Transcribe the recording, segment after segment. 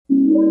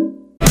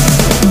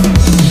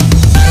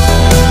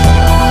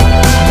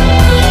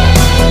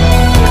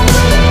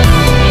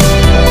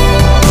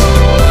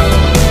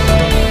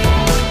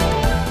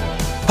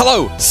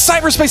Hello,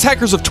 cyberspace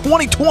hackers of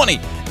 2020.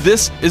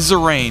 This is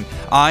Zerain.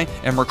 I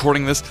am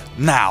recording this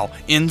now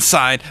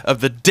inside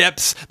of the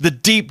depths, the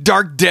deep,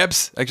 dark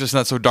depths, actually it's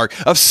not so dark,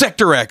 of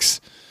Sector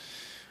X.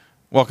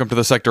 Welcome to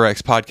the Sector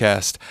X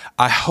podcast.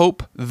 I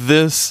hope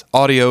this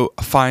audio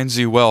finds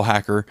you well,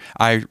 hacker.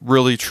 I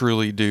really,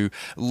 truly do.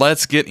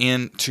 Let's get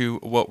into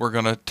what we're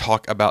going to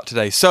talk about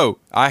today. So,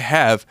 I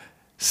have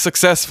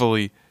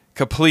successfully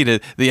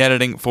completed the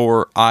editing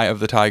for Eye of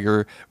the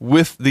Tiger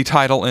with the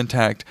title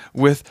intact,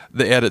 with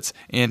the edits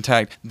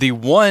intact. The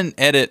one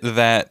edit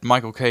that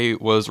Michael K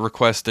was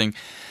requesting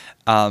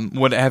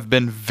would have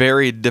been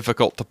very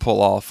difficult to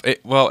pull off.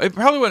 It would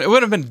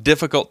have been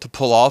difficult to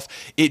pull off.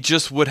 It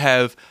just would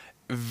have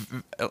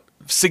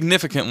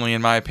significantly,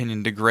 in my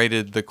opinion,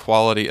 degraded the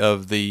quality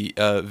of the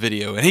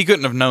video, and he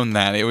couldn't have known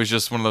that. It was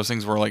just one of those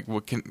things where, like,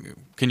 what can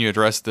you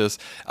address this?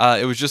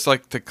 It was just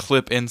like to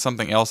clip in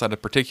something else at a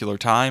particular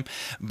time,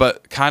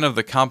 but kind of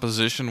the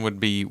composition would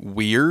be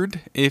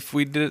weird if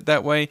we did it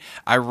that way.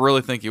 I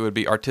really think it would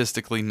be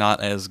artistically not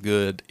as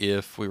good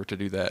if we were to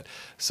do that.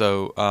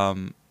 So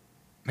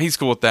he's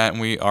cool with that, and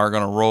we are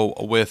going to roll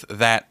with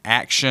that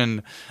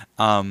action.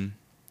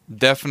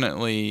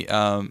 Definitely.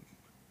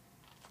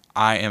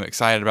 I am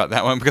excited about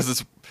that one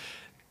because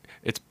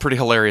it's pretty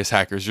hilarious,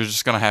 hackers. You're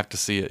just going to have to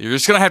see it. You're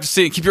just going to have to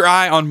see it. Keep your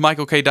eye on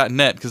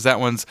michaelk.net because that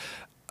one's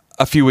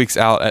a few weeks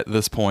out at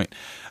this point.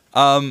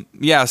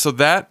 Yeah, so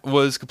that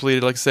was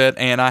completed, like I said,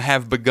 and I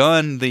have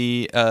begun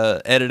the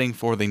editing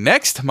for the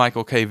next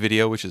Michael K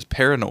video, which is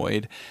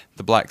Paranoid,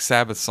 the Black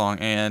Sabbath song,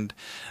 and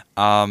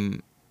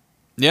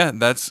yeah,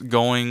 that's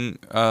going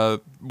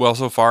well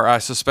so far. I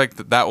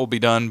suspect that will be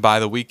done by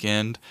the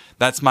weekend.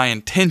 That's my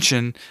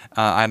intention,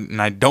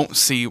 and I don't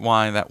see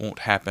why that won't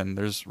happen.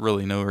 There's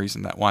really no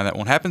reason why that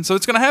won't happen, so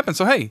it's going to happen.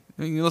 So hey,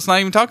 let's not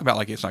even talk about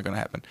like it's not going to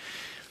happen.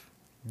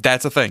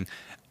 That's a thing.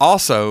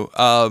 Also,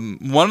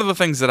 one of the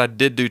things that I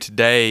did do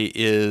today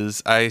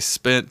is I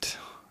spent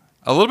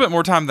a little bit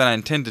more time than I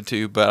intended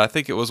to, but I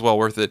think it was well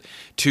worth it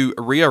to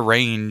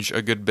rearrange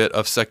a good bit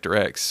of Sector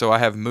X. So I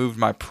have moved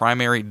my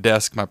primary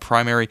desk, my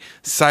primary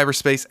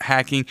cyberspace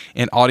hacking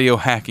and audio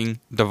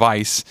hacking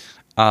device,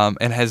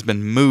 and has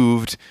been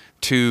moved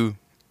to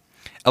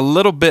a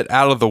little bit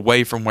out of the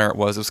way from where it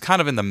was. It was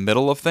kind of in the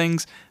middle of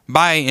things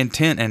by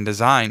intent and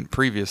design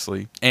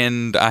previously.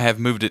 And I have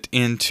moved it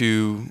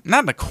into,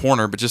 not in a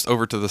corner, but just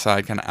over to the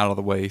side, kind of out of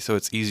the way, so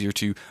it's easier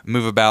to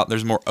move about.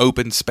 There's more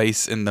open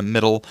space in the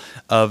middle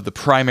of the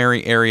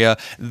primary area.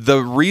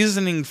 The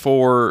reasoning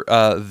for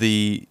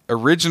the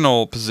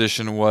original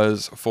position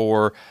was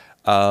for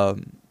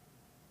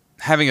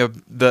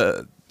having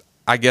the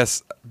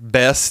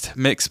best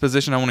mix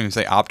position. I won't even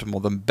say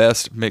optimal, the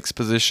best mix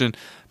position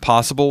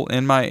possible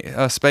in my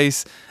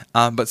space.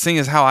 But seeing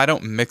as how I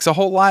don't mix a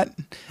whole lot,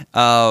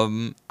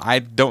 I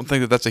don't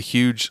think that that's a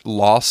huge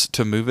loss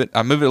to move it.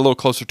 I move it a little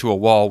closer to a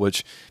wall,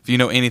 which, if you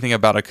know anything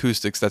about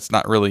acoustics, that's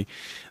not really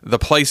the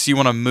place you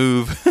want to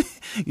move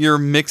your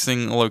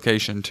mixing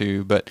location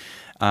to. But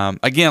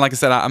again, like I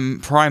said, I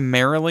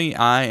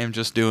am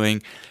just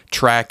doing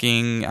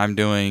tracking. I'm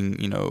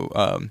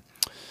doing,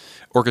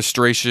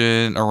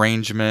 orchestration,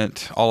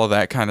 arrangement, all of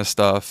that kind of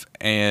stuff,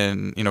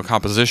 and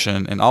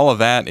composition, and all of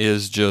that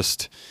is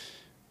just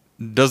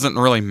doesn't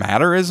really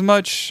matter as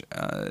much.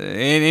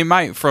 It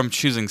might from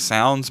choosing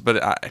sounds,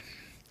 but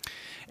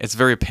it's a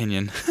very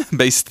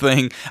opinion-based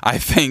thing. I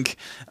think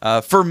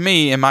for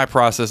me in my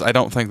process, I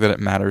don't think that it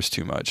matters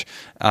too much.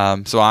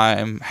 So I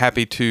am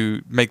happy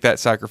to make that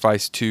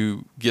sacrifice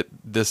to get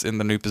this in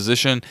the new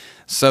position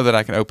so that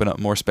I can open up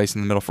more space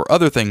in the middle for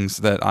other things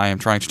that I am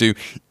trying to do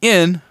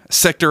in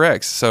Sector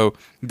X. So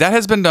that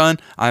has been done.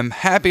 I'm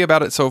happy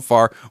about it so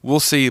far. We'll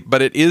see,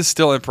 but it is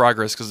still in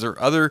progress because there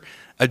are other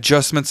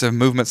adjustments and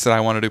movements that I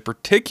want to do.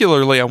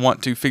 Particularly, I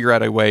want to figure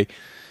out a way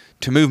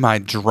to move my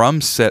drum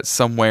set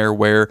somewhere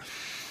where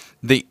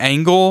the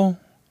angle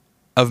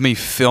of me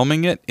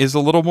filming it is a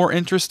little more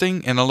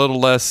interesting and a little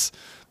less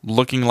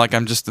looking like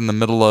I'm just in the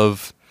middle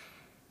of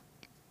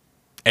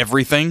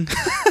everything.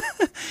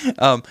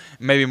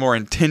 Maybe more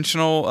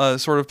intentional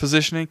sort of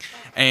positioning,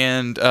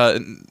 and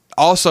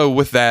also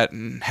with that,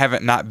 have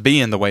it not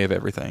be in the way of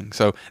everything.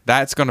 So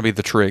that's going to be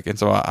the trick, and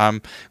so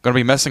I'm going to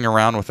be messing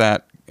around with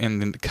that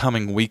in the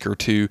coming week or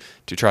two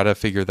to try to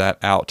figure that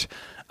out.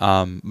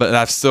 But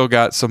I've still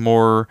got some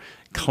more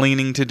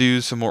cleaning to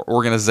do, some more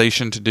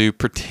organization to do,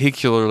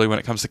 particularly when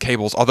it comes to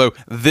cables. Although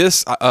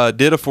this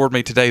did afford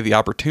me today the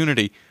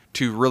opportunity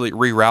to really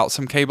reroute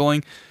some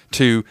cabling,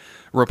 to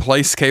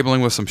replace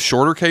cabling with some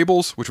shorter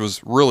cables, which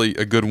was really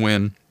a good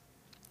win.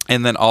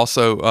 And then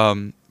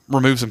also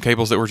remove some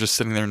cables that were just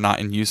sitting there not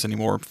in use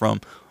anymore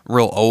from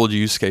real old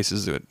use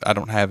cases that I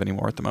don't have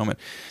anymore at the moment.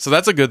 So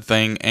that's a good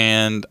thing,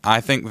 and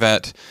I think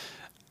that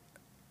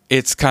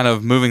it's kind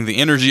of moving the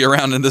energy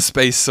around in this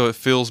space so it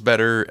feels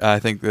better. I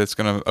think that's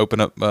going to open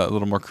up a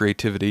little more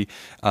creativity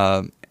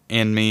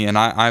in me, and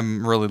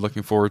I'm really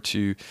looking forward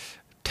to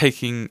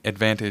taking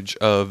advantage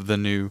of the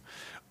new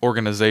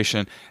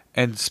organization.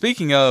 And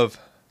speaking of,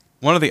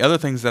 one of the other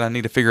things that I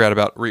need to figure out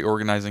about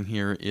reorganizing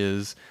here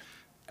is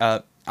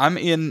I'm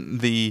in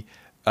the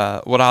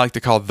what I like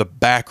to call the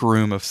back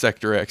room of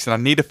Sector X, and I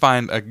need to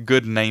find a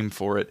good name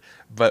for it,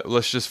 but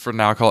let's just for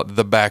now call it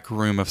the back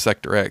room of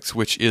Sector X,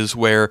 which is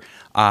where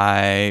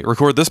I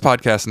record this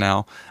podcast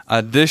now.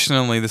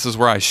 Additionally, this is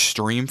where I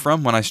stream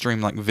from when I stream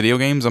like video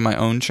games on my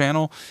own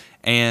channel,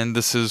 and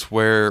this is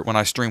where, when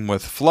I stream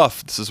with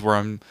Fluff, this is where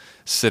I'm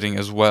sitting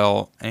as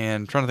well.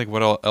 And I'm trying to think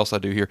what else I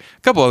do here.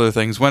 A couple other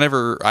things.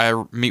 Whenever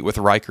I meet with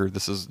Riker,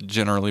 this is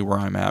generally where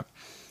I'm at.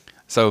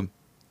 So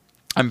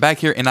I'm back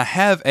here, and I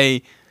have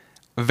a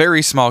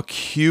very small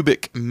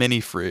cubic mini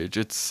fridge.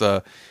 It's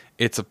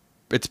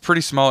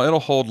pretty small. It'll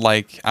hold,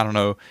 like, I don't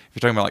know, if you're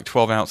talking about like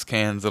 12-ounce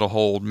cans, it'll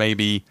hold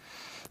maybe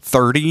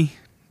 30,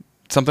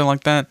 something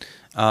like that.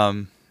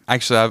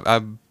 Actually,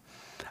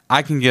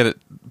 I can get it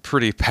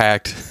pretty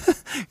packed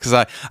because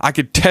I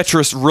could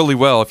Tetris really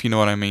well, if you know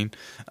what I mean.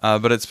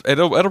 But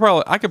it'll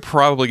probably, I could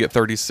probably get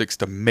 36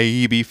 to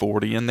maybe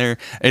 40 in there.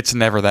 It's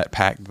never that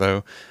packed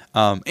though.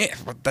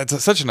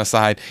 That's such an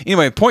aside.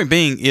 Anyway, point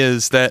being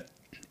is that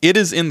it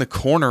is in the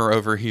corner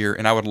over here,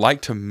 and I would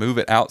like to move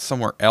it out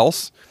somewhere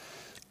else.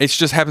 It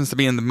just happens to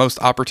be in the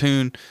most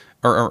opportune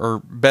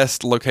or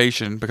best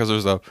location because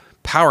there's a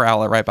power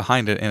outlet right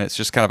behind it, and it's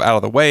just kind of out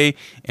of the way,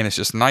 and it's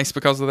just nice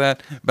because of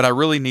that. But I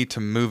really need to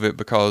move it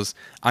because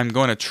I'm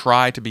going to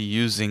try to be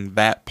using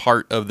that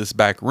part of this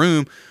back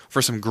room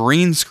for some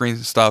green screen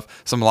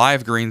stuff, some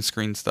live green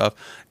screen stuff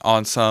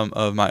on some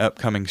of my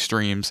upcoming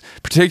streams,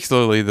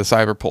 particularly the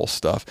Cyberpulse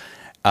stuff.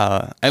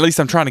 At least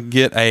I'm trying to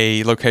get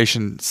a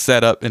location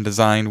set up and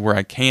designed where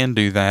I can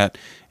do that,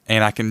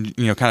 and I can,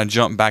 kind of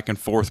jump back and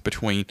forth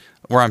between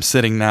where I'm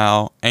sitting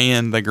now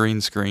and the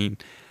green screen,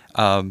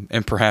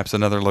 and perhaps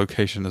another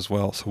location as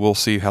well. So we'll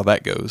see how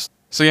that goes.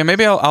 So yeah,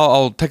 maybe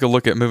I'll take a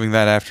look at moving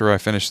that after I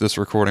finish this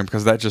recording,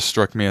 because that just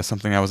struck me as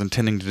something I was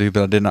intending to do,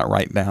 but I did not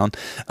write down.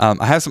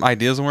 I have some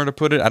ideas on where to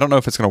put it. I don't know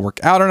if it's going to work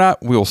out or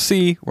not. We'll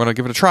see. We're going to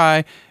give it a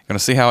try. Going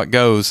to see how it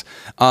goes.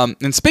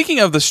 And speaking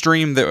of the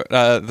stream that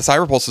the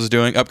Cyberpulse is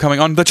doing, upcoming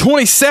on the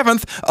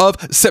 27th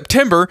of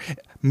September,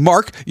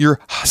 mark your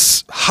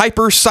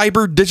hyper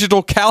cyber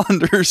digital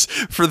calendars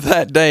for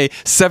that day,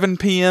 7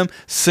 p.m.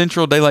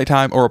 Central Daylight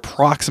Time, or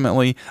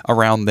approximately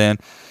around then.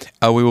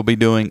 We will be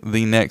doing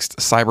the next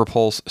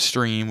Cyberpulse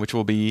stream, which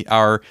will be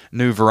our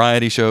new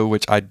variety show,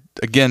 which I,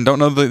 again, don't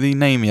know the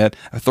name yet.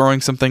 I'm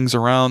throwing some things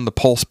around, the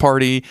Pulse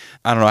Party.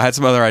 I don't know. I had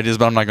some other ideas,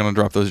 but I'm not going to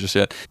drop those just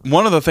yet.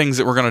 One of the things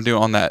that we're going to do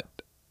on that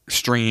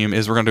stream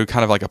is we're going to do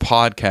kind of like a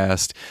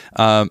podcast,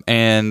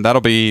 and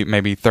that'll be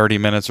maybe 30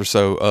 minutes or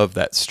so of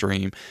that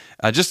stream.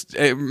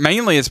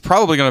 Mainly it's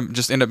probably going to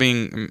just end up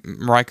being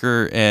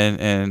Riker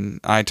and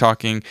I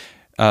talking,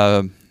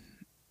 or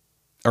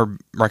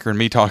Riker and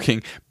me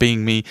talking,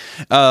 being me,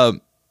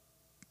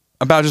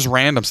 about just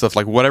random stuff,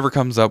 like whatever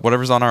comes up,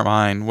 whatever's on our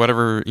mind,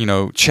 whatever,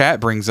 chat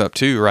brings up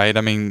too, right?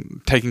 I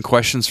mean, taking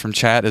questions from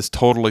chat is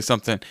totally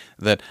something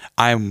that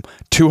I'm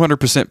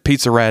 200%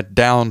 pizza rad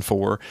down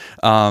for.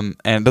 And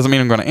it doesn't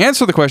mean I'm going to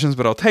answer the questions,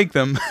 but I'll take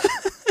them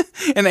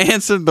and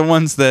answer the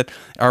ones that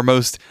are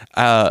most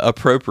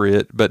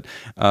appropriate. But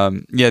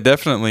yeah,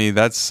 definitely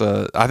that's,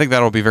 I think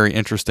that'll be very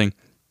interesting.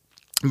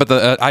 But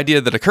the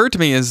idea that occurred to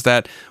me is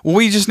that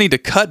we just need to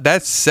cut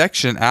that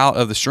section out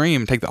of the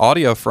stream, take the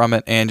audio from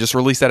it, and just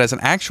release that as an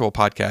actual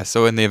podcast.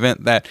 So in the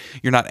event that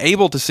you're not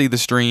able to see the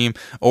stream,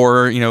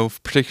 or,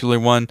 particularly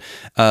one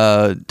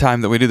time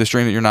that we do the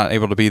stream that you're not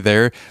able to be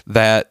there,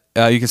 that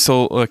you can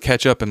still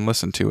catch up and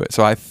listen to it.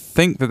 So I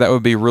think that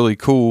would be really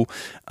cool.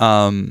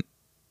 A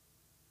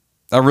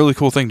really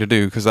cool thing to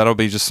do, because that'll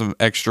be just some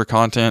extra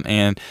content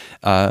and,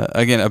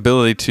 again,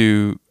 ability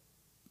to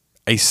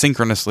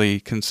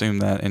asynchronously consume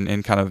that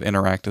and kind of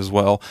interact as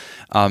well.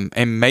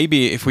 And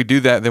maybe if we do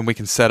that, then we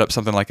can set up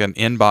something like an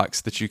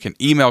inbox that you can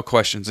email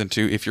questions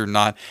into if you're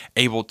not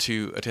able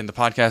to attend the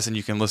podcast, and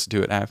you can listen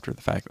to it after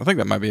the fact. I think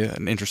that might be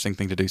an interesting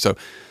thing to do. So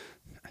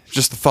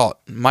just a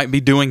thought, might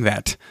be doing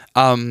that.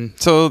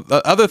 So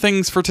the other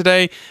things for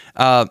today,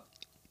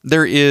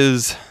 there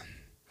is,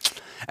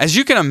 as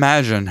you can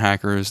imagine,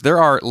 hackers, there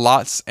are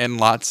lots and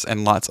lots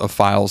and lots of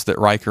files that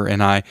Riker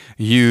and I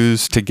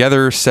use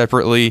together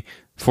separately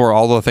for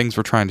all the things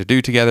we're trying to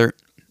do together,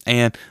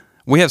 and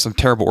we have some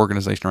terrible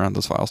organization around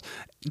those files.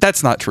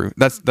 That's not true.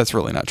 That's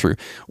really not true.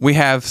 We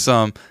have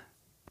some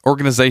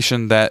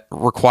organization that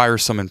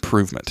requires some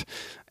improvement,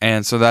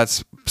 and so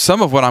that's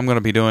some of what I'm going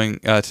to be doing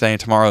today and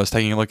tomorrow, is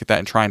taking a look at that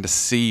and trying to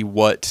see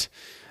what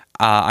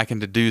I can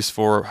deduce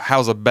for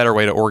how's a better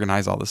way to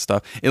organize all this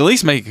stuff. At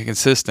least make it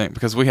consistent,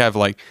 because we have,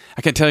 like,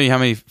 I can't tell you how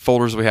many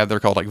folders we have.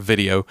 They're called like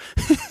video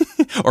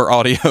or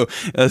audio.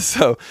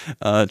 So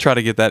try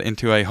to get that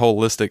into a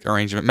holistic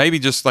arrangement. Maybe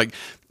just like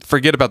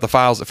forget about the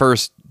files at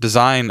first,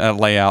 design a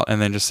layout,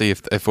 and then just see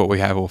if what we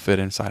have will fit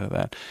inside of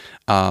that.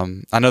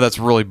 I know that's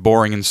really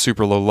boring and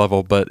super low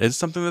level, but it's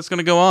something that's going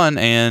to go on,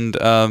 and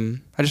I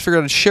just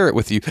figured I'd share it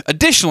with you.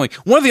 Additionally,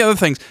 one of the other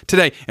things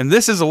today, and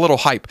this is a little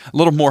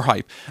more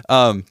hype,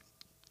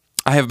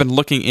 I have been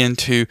looking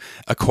into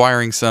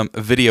acquiring some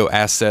video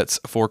assets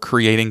for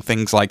creating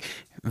things like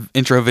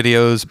intro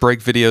videos, break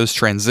videos,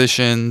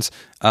 transitions,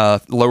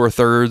 lower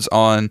thirds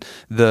on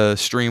the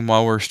stream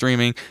while we're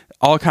streaming,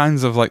 all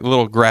kinds of like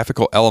little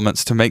graphical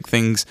elements to make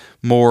things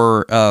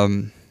more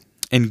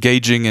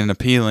engaging and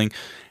appealing,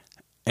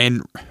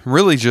 and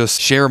really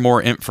just share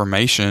more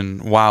information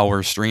while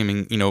we're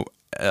streaming, in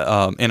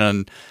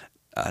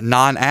a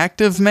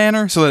non-active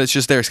manner, so that it's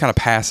just there. It's kind of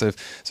passive,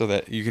 so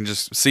that you can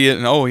just see it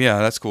and, oh yeah,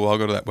 that's cool, I'll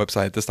go to that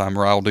website this time,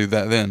 or I'll do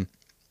that then.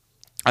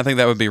 I think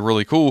that would be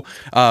really cool.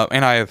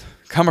 And I have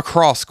come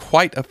across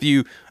quite a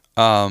few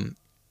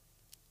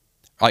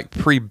like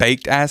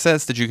pre-baked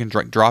assets that you can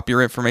drop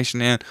your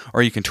information in,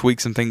 or you can tweak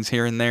some things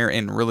here and there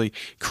and really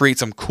create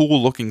some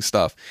cool looking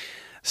stuff.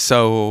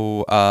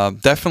 So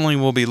definitely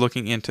we'll be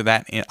looking into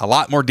that a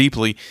lot more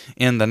deeply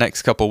in the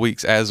next couple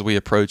weeks as we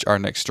approach our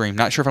next stream.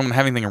 Not sure if I'm going to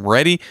have anything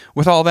ready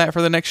with all that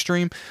for the next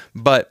stream,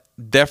 but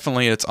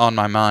definitely it's on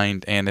my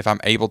mind, and if I'm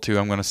able to,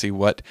 I'm going to see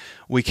what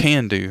we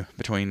can do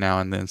between now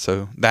and then.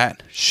 So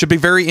that should be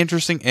very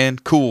interesting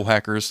and cool,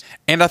 hackers.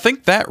 And I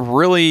think that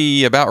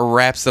really about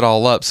wraps it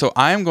all up. So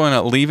I am going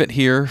to leave it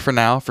here for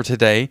now for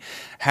today.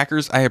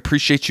 Hackers, I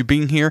appreciate you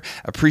being here.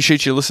 I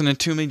appreciate you listening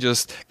to me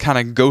just kind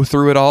of go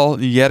through it all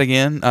yet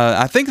again.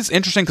 I think it's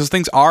interesting because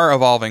things are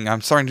evolving.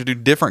 I'm starting to do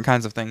different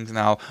kinds of things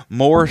now.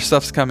 More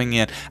stuff's coming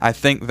in. I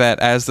think that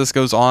as this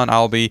goes on,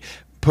 I'll be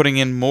putting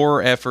in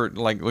more effort,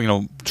 like,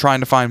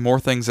 trying to find more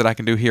things that I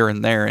can do here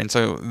and there. And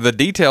so the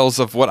details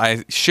of what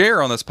I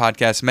share on this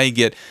podcast may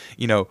get,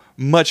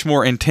 much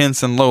more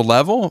intense and low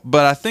level.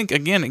 But I think,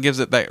 again, it gives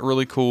it that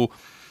really cool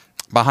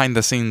behind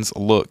the scenes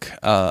look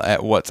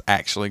at what's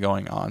actually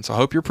going on. So I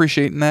hope you're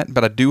appreciating that.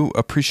 But I do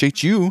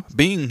appreciate you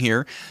being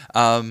here.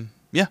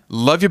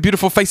 Love your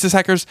beautiful faces,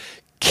 hackers.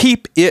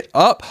 Keep it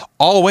up.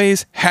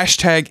 Always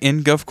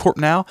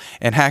 #InGovCorpNow.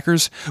 And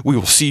hackers, we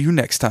will see you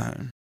next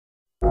time.